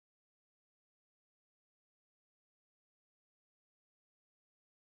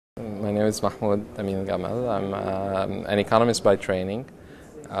is Mahmoud el Gamal. I'm an economist by training,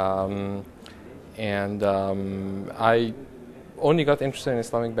 I only got interested in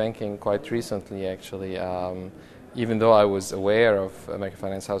Islamic banking quite recently, actually. Even though I was aware of American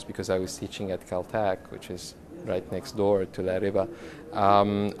Finance House because I was teaching at Caltech, which is right next door to La Riba,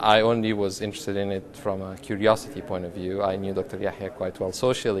 I only was interested in it from a curiosity point of view. I knew Dr. Yahya quite well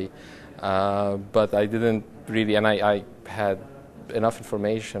socially, but I didn't really, and I had enough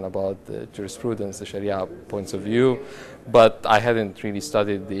information about the jurisprudence, the Sharia points of view, but I hadn't really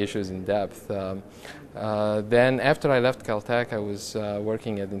studied the issues in depth. Then after I left Caltech, I was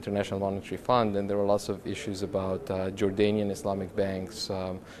working at the International Monetary Fund, and there were lots of issues about Jordanian Islamic banks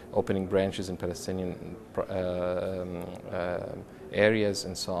opening branches in Palestinian areas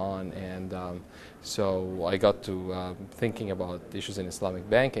and so on. And so I got to thinking about issues in Islamic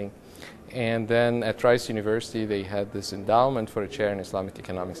banking. And then at Rice University, they had this endowment for a chair in Islamic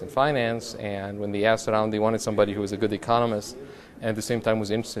economics and finance. And when they asked around, they wanted somebody who was a good economist and at the same time was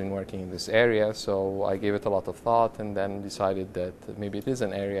interested in working in this area. So I gave it a lot of thought and then decided that maybe it is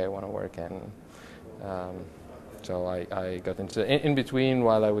an area I want to work in. So I got into it. In between,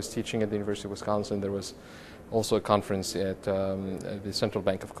 while I was teaching at the University of Wisconsin, there was also a conference at the Central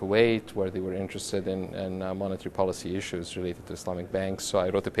Bank of Kuwait where they were interested in monetary policy issues related to Islamic banks. So I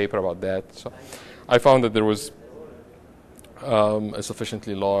wrote a paper about that. So I found that there was a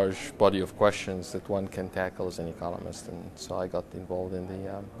sufficiently large body of questions that one can tackle as an economist, and so I got involved in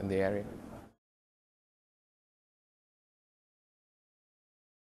the area.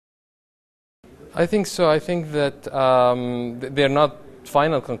 I think so. I think that they're not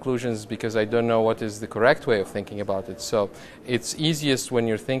final conclusions because I don't know what is the correct way of thinking about it. So it's easiest when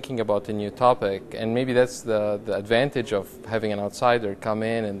you're thinking about a new topic, and maybe that's the advantage of having an outsider come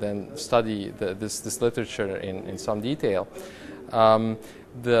in and then study this literature in some detail.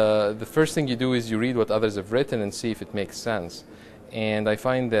 The first thing you do is you read what others have written and see if it makes sense. And I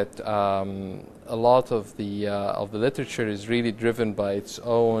find that a lot of the literature is really driven by its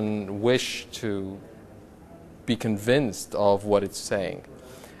own wish to be convinced of what it's saying.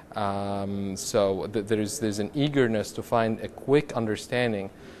 So there's an eagerness to find a quick understanding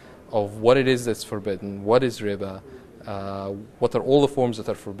of what it is that's forbidden, what is riba, what are all the forms that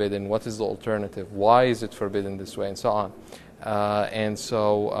are forbidden, what is the alternative, why is it forbidden this way, and so on. And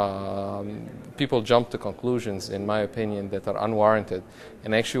so people jump to conclusions, in my opinion, that are unwarranted.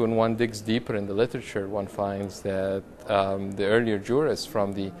 And actually, when one digs deeper in the literature, one finds that the earlier jurists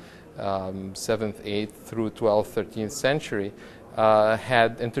from the 7th, 8th through 12th, 13th century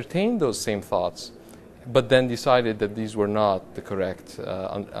had entertained those same thoughts, but then decided that these were not the correct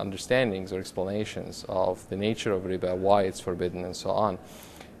understandings or explanations of the nature of riba, why it's forbidden, and so on.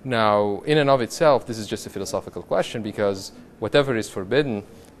 Now, in and of itself, this is just a philosophical question because whatever is forbidden,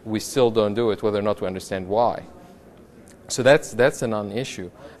 we still don't do it, whether or not we understand why. So that's a non-issue.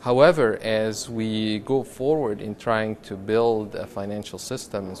 However, as we go forward in trying to build a financial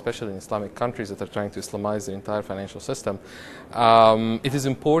system, especially in Islamic countries that are trying to Islamize the entire financial system, it is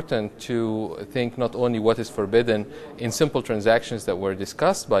important to think not only what is forbidden in simple transactions that were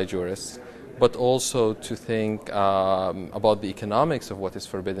discussed by jurists, but also to think about the economics of what is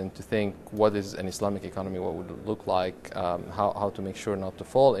forbidden, to think what is an Islamic economy, what would it look like, how to make sure not to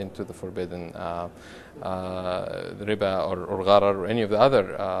fall into the forbidden riba or gharar or any of the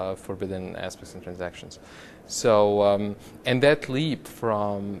other forbidden aspects in transactions. So, and that leap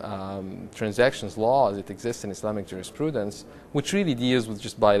from transactions law as it exists in Islamic jurisprudence, which really deals with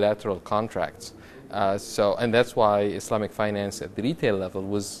just bilateral contracts. And that's why Islamic finance at the retail level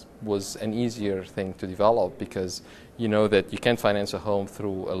was an easier thing to develop, because you know that you can't finance a home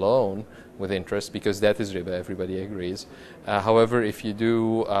through a loan with interest because that is riba, everybody agrees. However, if you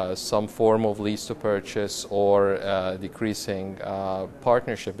do some form of lease to purchase or decreasing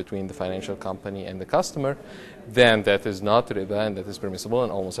partnership between the financial company and the customer, then that is not riba and that is permissible,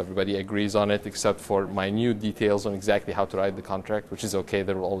 and almost everybody agrees on it except for minute details on exactly how to write the contract, which is okay.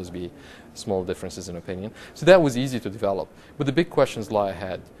 There will always be small differences in opinion. So that was easy to develop. But the big questions lie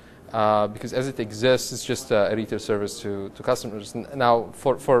ahead. Because as it exists, it's just a retail service to customers. Now,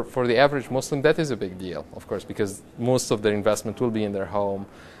 for the average Muslim, that is a big deal, of course, because most of their investment will be in their home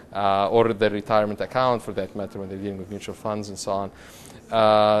or their retirement account, for that matter, when they're dealing with mutual funds and so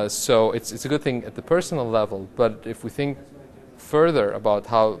on. So it's a good thing at the personal level. But if we think further about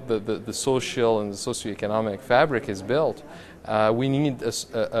how the social and the socioeconomic fabric is built, we need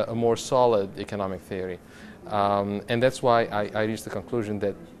a more solid economic theory. And that's why I reached the conclusion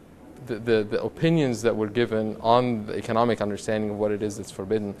that the opinions that were given on the economic understanding of what it is that's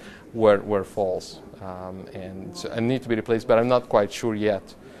forbidden were false and need to be replaced, but I'm not quite sure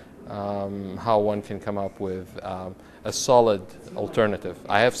yet how one can come up with a solid alternative.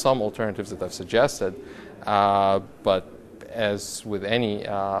 I have some alternatives that I've suggested, but as with any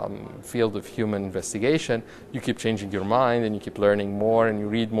field of human investigation, you keep changing your mind and you keep learning more and you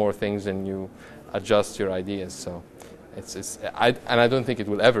read more things and you adjust your ideas. So and I don't think it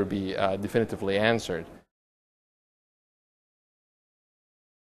will ever be definitively answered.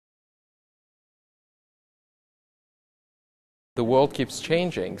 The world keeps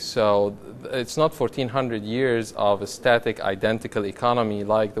changing, so it's not 1400 years of a static, identical economy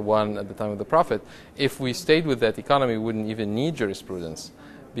like the one at the time of the Prophet. If we stayed with that economy, we wouldn't even need jurisprudence,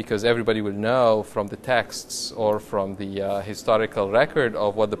 because everybody will know from the texts or from the historical record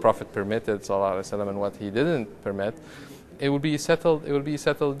of what the Prophet permitted, sallallahu alaihi wasallam, and what he didn't permit. It would be settled. It would be a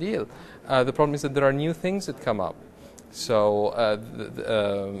settled deal. The problem is that there are new things that come up. So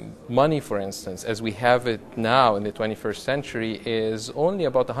money, for instance, as we have it now in the 21st century, is only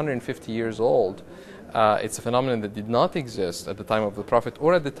about 150 years old. It's a phenomenon that did not exist at the time of the Prophet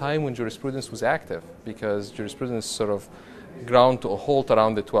or at the time when jurisprudence was active, because jurisprudence sort of ground to a halt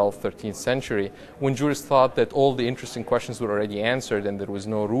around the 12th, 13th century, when jurists thought that all the interesting questions were already answered and there was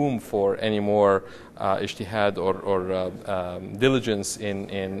no room for any more ijtihad or diligence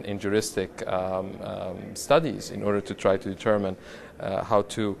in juristic studies in order to try to determine how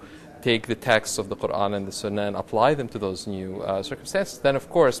to take the texts of the Quran and the Sunnah and apply them to those new circumstances. Then, of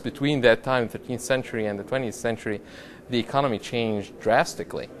course, between that time, the 13th century and the 20th century, the economy changed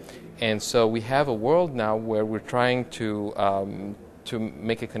drastically. And so we have a world now where we're trying to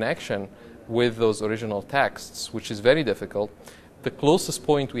make a connection with those original texts, which is very difficult. The closest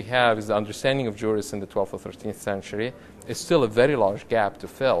point we have is the understanding of jurists in the 12th or 13th century. It's still a very large gap to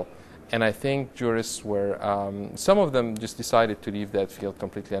fill. And I think jurists were, some of them just decided to leave that field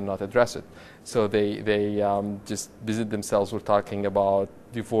completely and not address it. So they just busied themselves with talking about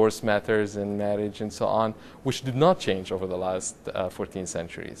divorce matters and marriage and so on, which did not change over the last 14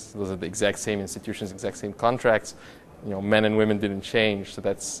 centuries. Those are the exact same institutions, exact same contracts. You know, men and women didn't change, so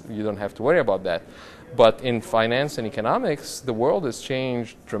you don't have to worry about that. But in finance and economics, the world has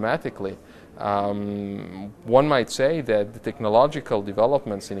changed dramatically. One might say that the technological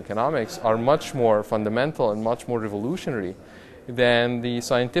developments in economics are much more fundamental and much more revolutionary than the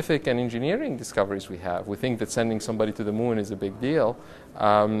scientific and engineering discoveries we have. We think that sending somebody to the moon is a big deal.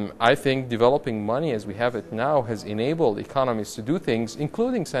 I think developing money as we have it now has enabled economies to do things,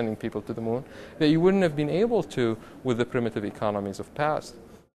 including sending people to the moon, that you wouldn't have been able to with the primitive economies of past.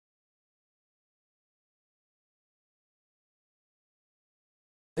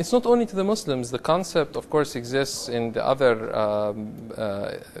 It's not only to the Muslims. The concept, of course, exists in the other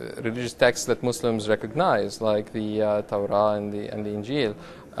religious texts that Muslims recognize, like the Torah and the Injil.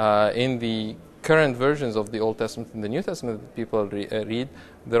 In the current versions of the Old Testament and the New Testament that people read,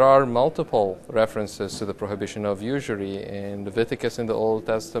 there are multiple references to the prohibition of usury in Leviticus in the Old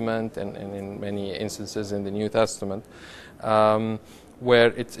Testament and in many instances in the New Testament.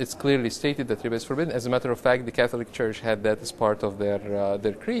 Where it's clearly stated that riba is forbidden. As a matter of fact, the Catholic Church had that as part of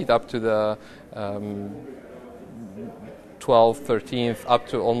their creed up to the 12th, 13th, up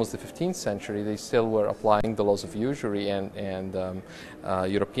to almost the 15th century. They still were applying the laws of usury, and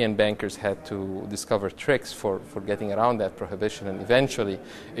European bankers had to discover tricks for getting around that prohibition. And eventually,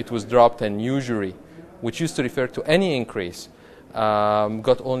 it was dropped, and usury, which used to refer to any increase,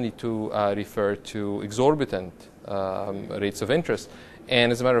 got only to refer to exorbitant rates of interest.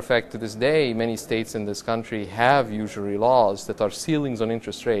 And as a matter of fact, to this day, many states in this country have usury laws that are ceilings on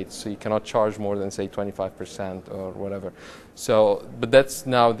interest rates, so you cannot charge more than, say, 25% or whatever. So, but that's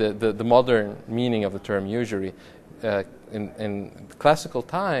now the modern meaning of the term usury. In classical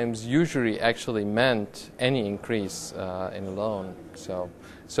times, usury actually meant any increase in a loan. So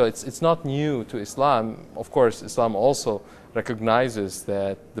it's not new to Islam. Of course, Islam also recognizes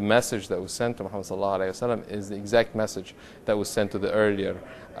that the message that was sent to Muhammad sallallahu alaihi wasallam is the exact message that was sent to the earlier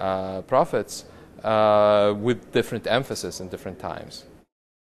prophets with different emphasis in different times.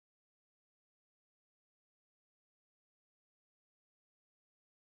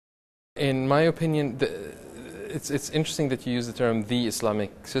 In my opinion, it's interesting that you use the term "the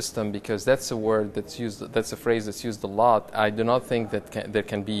Islamic system" because that's a word that's used. That's a phrase that's used a lot. I do not think that there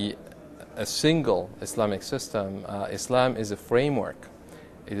can be a single Islamic system. Islam is a framework.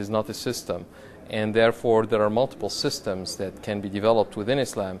 It is not a system. And therefore, there are multiple systems that can be developed within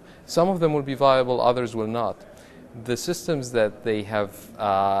Islam. Some of them will be viable, others will not. The systems that they have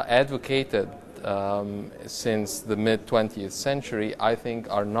advocated since the mid-20th century, I think,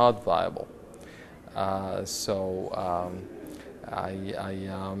 are not viable.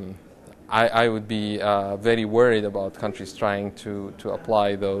 I would be very worried about countries trying to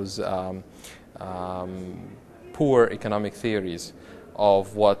apply those poor economic theories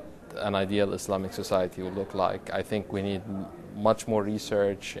of what an ideal Islamic society would look like. I think we need much more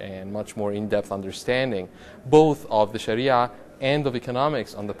research and much more in-depth understanding, both of the Sharia and of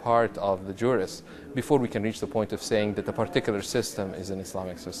economics on the part of the jurists, before we can reach the point of saying that a particular system is an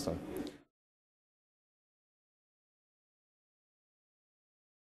Islamic system.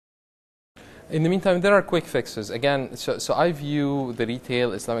 In the meantime, there are quick fixes. Again, so I view the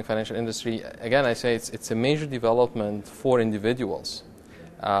retail Islamic financial industry, again, I say it's a major development for individuals.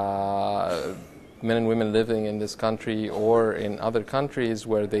 Men and women living in this country or in other countries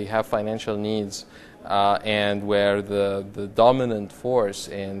where they have financial needs and where the dominant force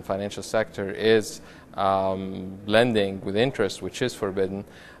in financial sector is lending with interest, which is forbidden,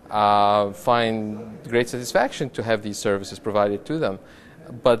 find great satisfaction to have these services provided to them.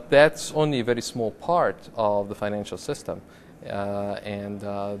 But that's only a very small part of the financial system.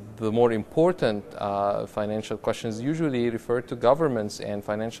 The more important financial questions usually refer to governments and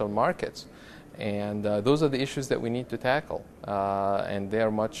financial markets. And those are the issues that we need to tackle. And they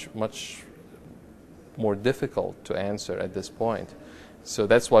are much more difficult to answer at this point. So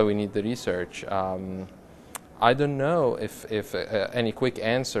that's why we need the research. I don't know if any quick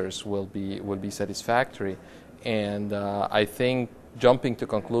answers will be satisfactory. And I think jumping to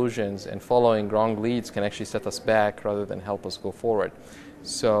conclusions and following wrong leads can actually set us back rather than help us go forward.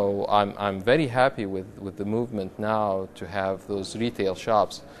 So I'm very happy with the movement now to have those retail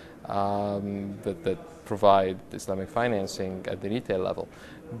shops that provide Islamic financing at the retail level.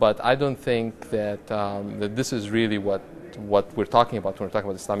 But I don't think that this is really what we're talking about when we're talking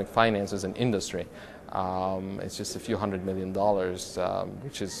about Islamic finance as an industry. It's just a few $100 million,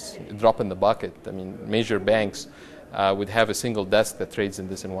 which is a drop in the bucket. I mean, major banks would have a single desk that trades in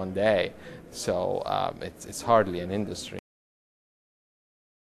this in one day. So it's hardly an industry.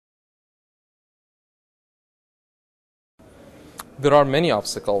 There are many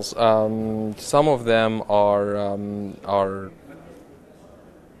obstacles. Some of them are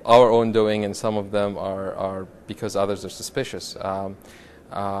our own doing, and some of them are because others are suspicious. There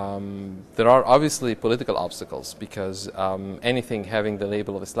are obviously political obstacles because anything having the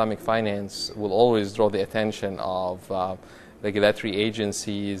label of Islamic finance will always draw the attention of regulatory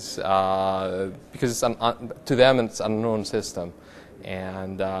agencies because to them it's an unknown system,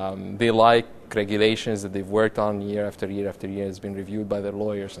 and they like regulations that they've worked on year after year after year, has been reviewed by their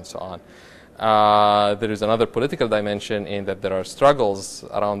lawyers and so on. There is another political dimension in that there are struggles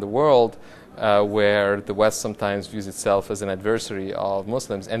around the world where the West sometimes views itself as an adversary of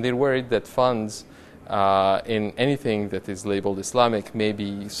Muslims, and they're worried that funds in anything that is labeled Islamic may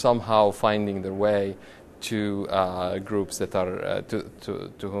be somehow finding their way to groups that are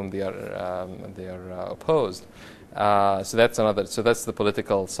to whom they are opposed. So that's another. So that's the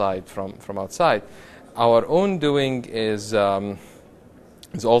political side from outside. Our own doing is also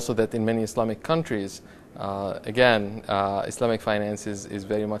that in many Islamic countries, again, Islamic finance is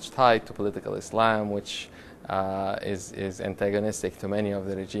very much tied to political Islam, which is antagonistic to many of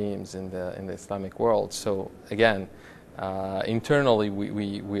the regimes in the Islamic world. So again, internally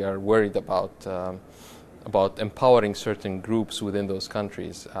we are worried about empowering certain groups within those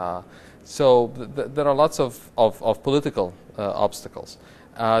countries. So there are lots of political obstacles.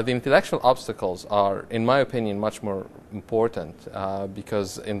 The intellectual obstacles are, in my opinion, much more important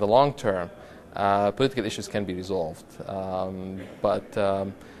because in the long term, political issues can be resolved. But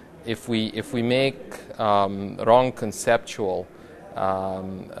if we make wrong conceptual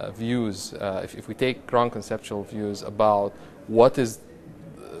views, if we take wrong conceptual views about what is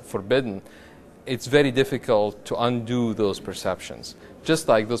forbidden, it's very difficult to undo those perceptions. Just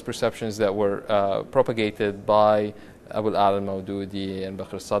like those perceptions that were propagated by Abu al-A'la al-Mawdudi and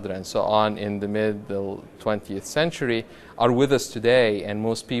Bakr al-Sadr and so on in the mid-20th century are with us today, and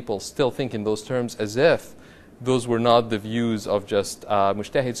most people still think in those terms as if those were not the views of just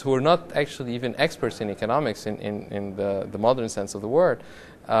mujtahids who are not actually even experts in economics in the modern sense of the word,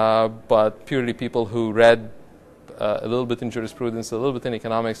 but purely people who read a little bit in jurisprudence, a little bit in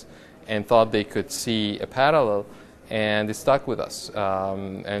economics, and thought they could see a parallel, and it stuck with us.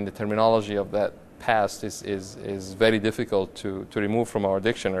 And the terminology of that past is very difficult to remove from our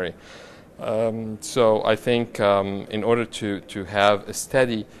dictionary. So I think in order to have a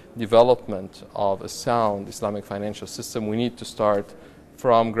steady development of a sound Islamic financial system, we need to start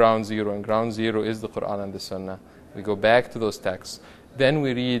from ground zero, and ground zero is the Quran and the Sunnah. We go back to those texts. Then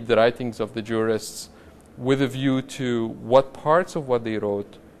we read the writings of the jurists with a view to what parts of what they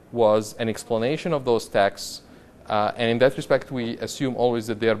wrote was an explanation of those texts And in that respect, we assume always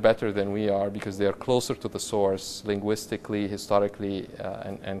that they are better than we are because they are closer to the source linguistically, historically,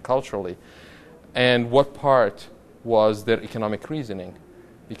 and culturally. And what part was their economic reasoning?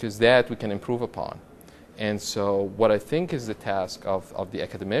 Because that we can improve upon. And so what I think is the task of the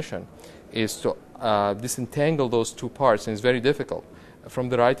academician is to disentangle those two parts, and it's very difficult, from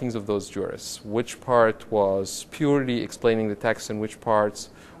the writings of those jurists. Which part was purely explaining the text and which parts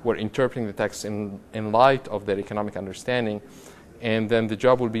were interpreting the text in light of their economic understanding. And then the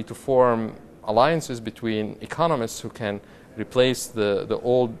job will be to form alliances between economists who can replace the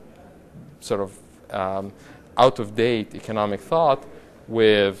old sort of out-of-date economic thought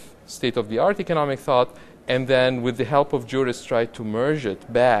with state-of-the-art economic thought, and then with the help of jurists try to merge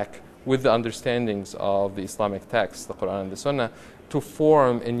it back with the understandings of the Islamic texts, the Quran and the Sunnah, to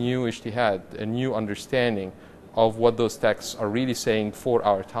form a new ijtihad, a new understanding of what those texts are really saying for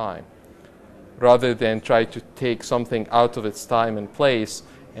our time, rather than try to take something out of its time and place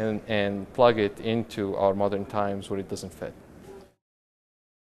and plug it into our modern times where it doesn't fit.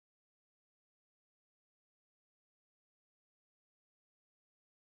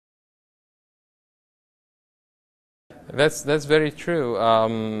 That's very true,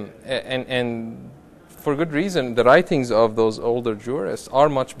 and for good reason. The writings of those older jurists are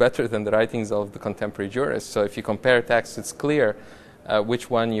much better than the writings of the contemporary jurists. So if you compare texts, it's clear which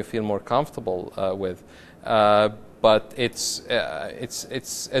one you feel more comfortable with. But it's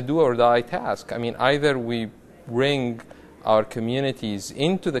a do or die task. I mean, either we bring our communities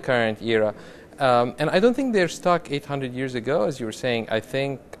into the current era, and I don't think they're stuck 800 years ago, as you were saying. I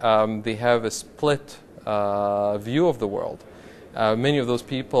think they have a split view of the world. Many of those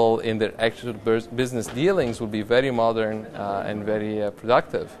people in their actual business dealings will be very modern and very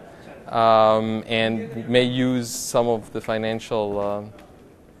productive, and may use some of the financial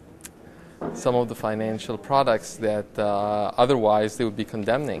products that otherwise they would be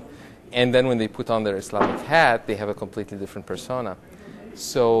condemning. And then when they put on their Islamic hat, they have a completely different persona.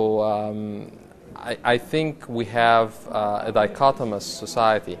 So I think we have a dichotomous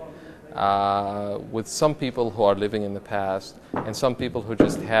society. With some people who are living in the past and some people who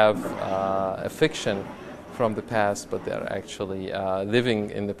just have a fiction from the past, but they're actually living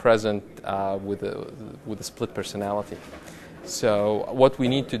in the present with a split personality. So what we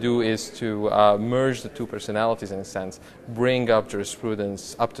need to do is to merge the two personalities in a sense, bring up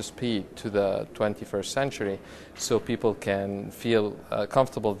jurisprudence up to speed to the 21st century so people can feel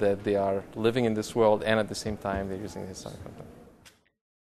comfortable that they are living in this world and at the same time they're using the Islamic content.